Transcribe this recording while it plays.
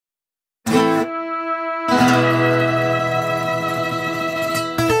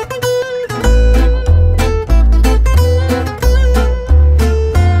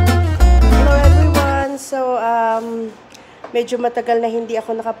Medyo matagal na hindi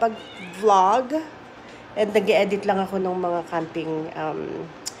ako nakapag-vlog. And nag-edit lang ako ng mga camping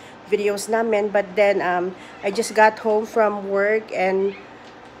videos namin. But then, I just got home from work and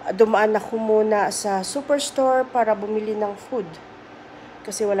dumaan ako muna sa Superstore para bumili ng food.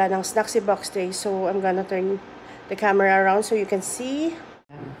 Kasi wala nang Snacksy Box Day. So, I'm gonna turn the camera around so you can see.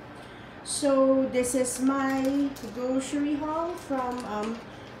 So, this is my grocery haul from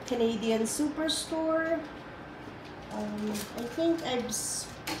Canadian Superstore. I think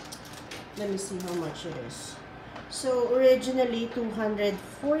let me see how much it is. So, originally 214.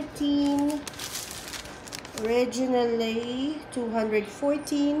 Originally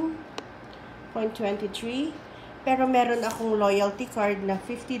 214.23. Pero meron akong loyalty card na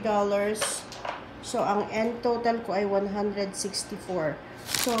 $50. So, ang end total ko ay 164.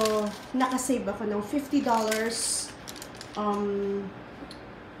 So, nakasave ako ng $50.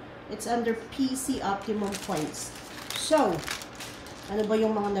 It's under PC Optimum Points. So, ano ba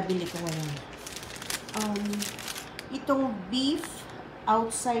yung mga nabili ko ngayon? Itong beef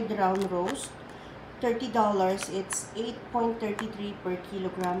outside round roast, $30. It's 8.33 per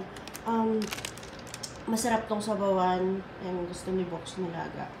kilogram. Masarap tong sabawan. And gusto ni Box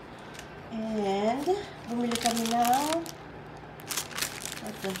nilaga. And, bumili kami ng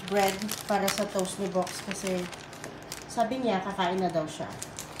bread para sa toast ni Box kasi sabi niya kakain na daw siya.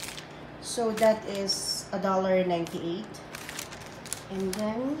 So, that is $1.98. And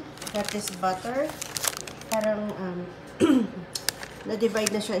then, got this butter. Parang,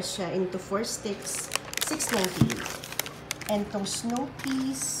 na-divide na siya into 4 sticks. $6.98. And tong snow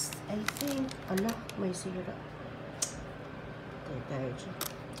peas, I think, may sira. Tayo dyan.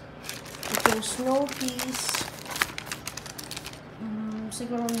 Itong snow peas,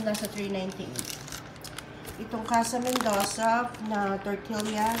 siguro nasa $3.98. Itong Casa Mendoza na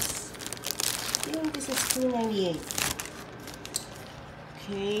tortillas, I think this is $2.98.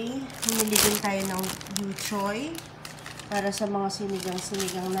 Okay, humili din tayo ng yuchoy para sa mga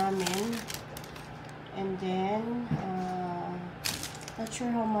sinigang namin. And then, not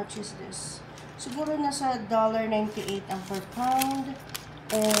sure how much is this. Siguro nasa $1.98 ang per pound.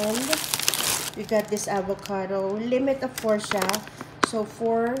 And we got this avocado. Limit of 4 siya. So,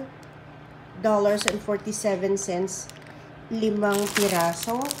 $4.47. 5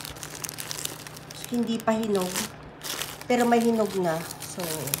 piraso. Hindi pa hinog. Pero may hinog na. So,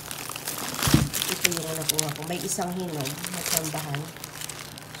 ito yung nakuha ko. May isang hinog na tsambahan.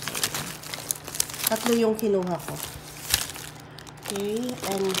 So, 3 yung kinuha ko. Okay.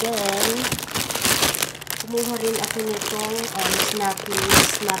 And then, kumuha rin ako nitong snap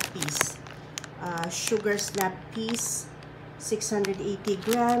peas. Sugar snap peas. 680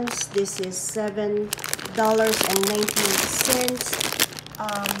 grams. This is $7.98.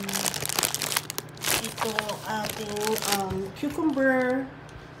 Ito ating cucumber,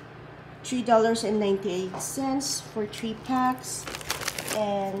 $3.98 for 3 packs.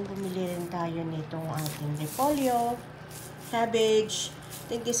 And bumili rin tayo nitong ating repolyo, cabbage.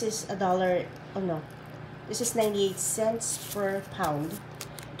 I think this is this is 98 cents per pound.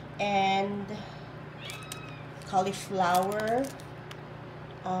 And cauliflower,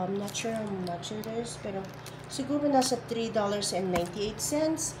 not sure how much it is, pero siguro nasa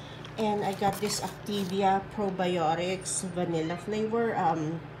 $3.98. And I got this Activia Probiotics vanilla flavor.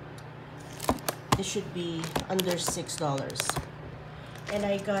 This should be under $6. And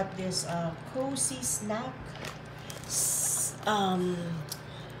I got this cozy snack.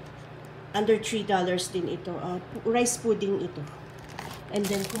 Under $3 din ito. Rice pudding ito. And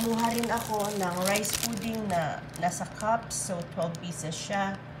then kumuha rin ako ng rice pudding na nasa cups. So 12 pieces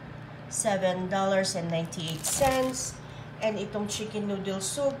siya. $7.98. And itong chicken noodle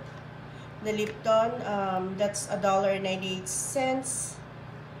soup na Lipton, that's $1.98.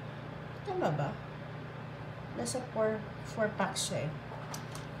 Tama ba? Nasa 4 packs siya eh.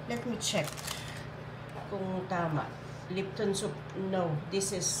 Let me check kung tama. Lipton soup, no.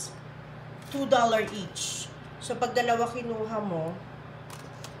 This is $2 each. So, pag dalawa kinuha mo,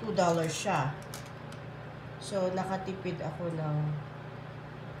 $2 siya. So, nakatipid ako ng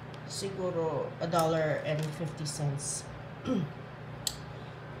siguro $1.50.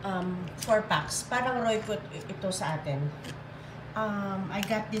 4 packs. Parang Roycott ito sa atin. I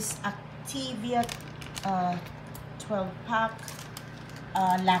got this Activia 12-pack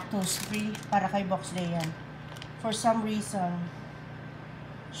lactose-free para kay Box Day yan. For some reason,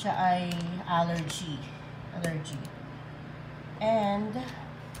 siya ay allergy. And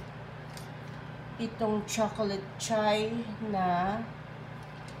itong chocolate chai na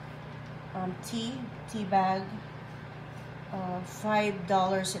tea bag,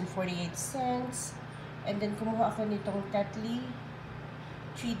 $5.48. And then, kumuha ako nitong Tetley.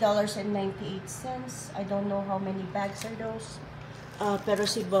 $3.98. I don't know how many bags are those. Pero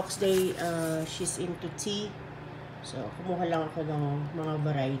si Box Day, she's into tea. So, kumuha lang ako ng mga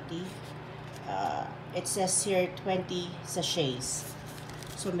variety. It says here 20 sachets.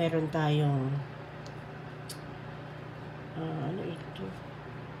 So, meron tayong ano ito?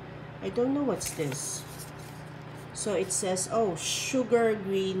 I don't know what's this. So, it says, oh, super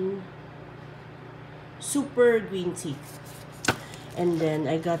green tea. And then,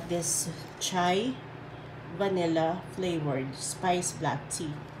 I got this chai vanilla flavored spice black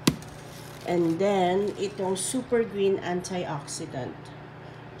tea. And then, itong super green antioxidant.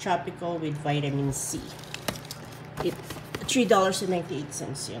 Tropical with vitamin C.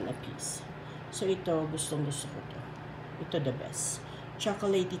 $3.98 yun a piece. So, ito, gustong-gusto ko to. Ito the best.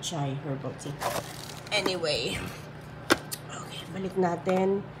 Chocolatey chai herbal tea. Anyway. Okay, balik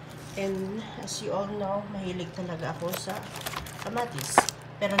natin. And, as you all know, mahilig talaga ako sa kamatis.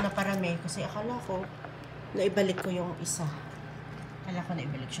 Pero naparami kasi akala ko na ibalik ko yung isa. Akala ko na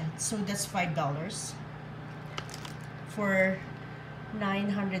ibalik siya. So, that's $5 for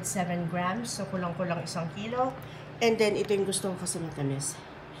 907 grams. So, kulang-kulang 1 kilo. And then, ito yung gusto ko kasi matamis.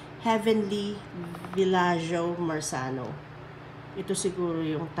 Heavenly Villaggio Marzano. Ito siguro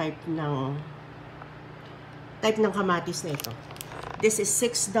yung type ng kamatis na ito. This is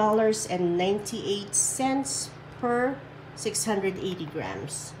 $6.98 per 680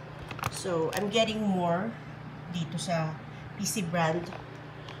 grams. So, I'm getting more dito sa PC brand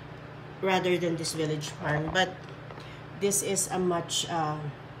rather than this Village Farm. But, this is a much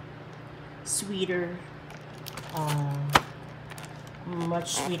sweeter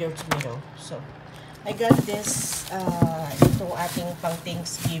tomato. So, I got this, itong ating pang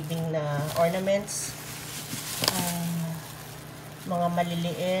Thanksgiving na ornaments. Mga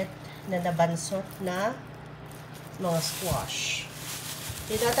maliliit na nabansot na mga squash.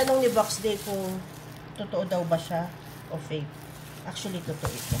 Tinatanong ni Box Day kung totoo daw ba siya o fake. Actually,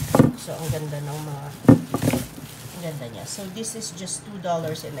 totoo ito. So, ang ganda ng mga ganda niya. So, this is just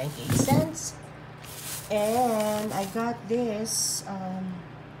 $2.98. And I got this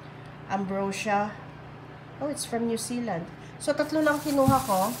ambrosia. Oh, it's from New Zealand. So, tatlo lang kinuha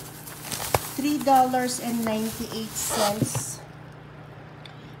ko. $3.98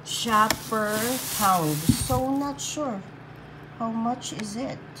 siya per pound. So, not sure how much is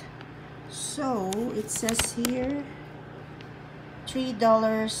it. So, it says here $3.39.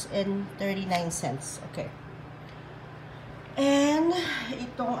 Okay. And,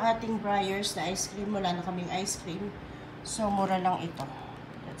 itong ating Breyers na ice cream, wala na kaming ice cream. So, mura lang ito.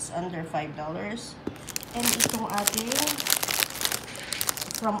 That's under $5. And itong ating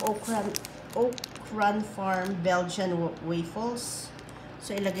from Oak Run Farm Belgian waffles.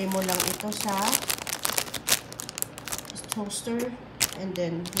 So, ilagay mo lang ito sa toaster. And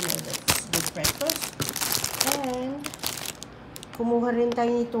then, you know, that's good breakfast. And, kumuha rin tayo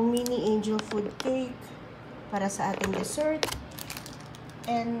nitong mini angel food cake para sa ating dessert.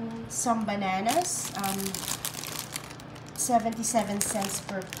 And some bananas. 77 cents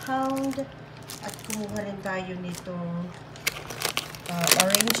per pound. At kumuha rin tayo nitong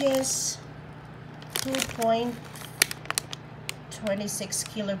oranges. 2.26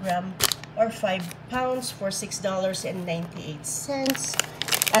 kilogram or 5 pounds for $6.98.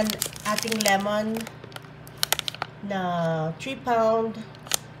 And ating lemon na 3 pound.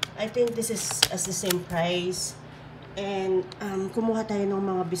 I think this is as the same price. And kumuha tayo ng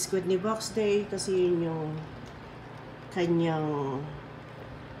mga biscuit ni Box Day kasi yun yung kanyang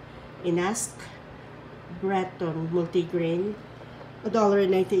inask. Breton multigrain,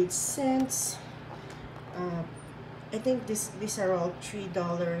 $1.98. I think these are all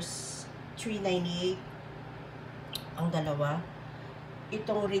 $3.98 ang dalawa.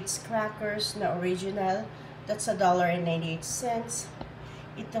 Itong Ritz crackers na original, that's $1.98.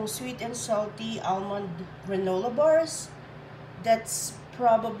 Itong sweet and salty almond granola bars, that's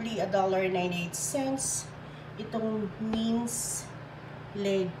probably $1.98. Itong Means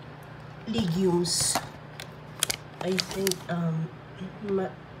legumes, I think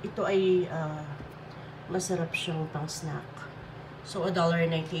ito ay masarap siyang pang snack. So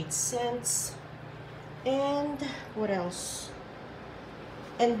 $1.98. And what else?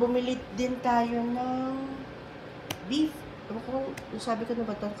 And bumili din tayo ng beef. Sabi ko na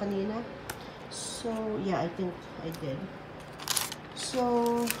ba ito kanina? So, yeah, I think I did.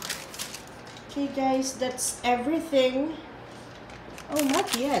 So, okay guys, that's everything. Oh,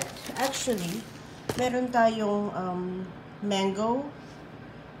 not yet. Actually, meron tayong mango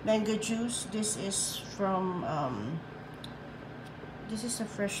juice. This is from, this is a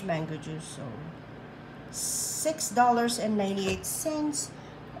fresh mango juice. So, $6.98.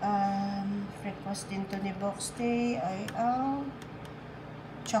 Request din to ni Box Day ay ang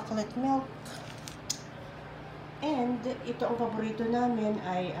chocolate milk. And ito ang paborito namin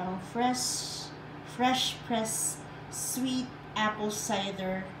ay ang fresh pressed sweet apple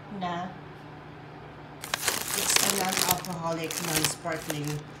cider na it's a non-alcoholic, non-sparkling.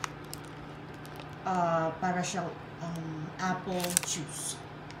 Para siyang apple juice.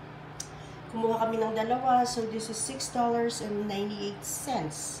 Kumuha kami ng dalawa, so this is $6.98.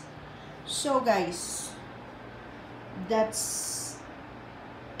 So guys, that's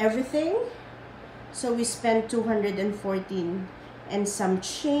everything. So we spent $214 and some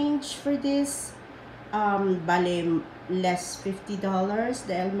change for this. Bale, less $50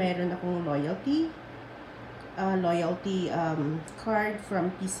 dahil meron akong loyalty card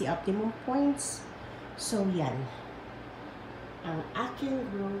from PC Optimum Points. So yan ang aking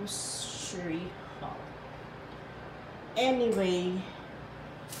grocery haul. Anyway,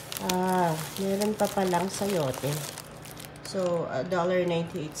 meron pa palang sayote. So,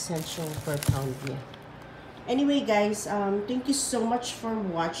 $1.98 yung per pound niya. Anyway, guys, thank you so much for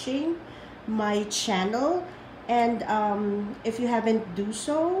watching my channel. And if you haven't do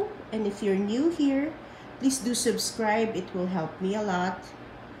so, and if you're new here, please do subscribe. It will help me a lot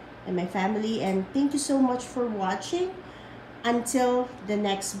and my family. And thank you so much for watching. Until the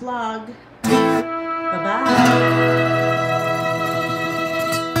next vlog. Bye-bye.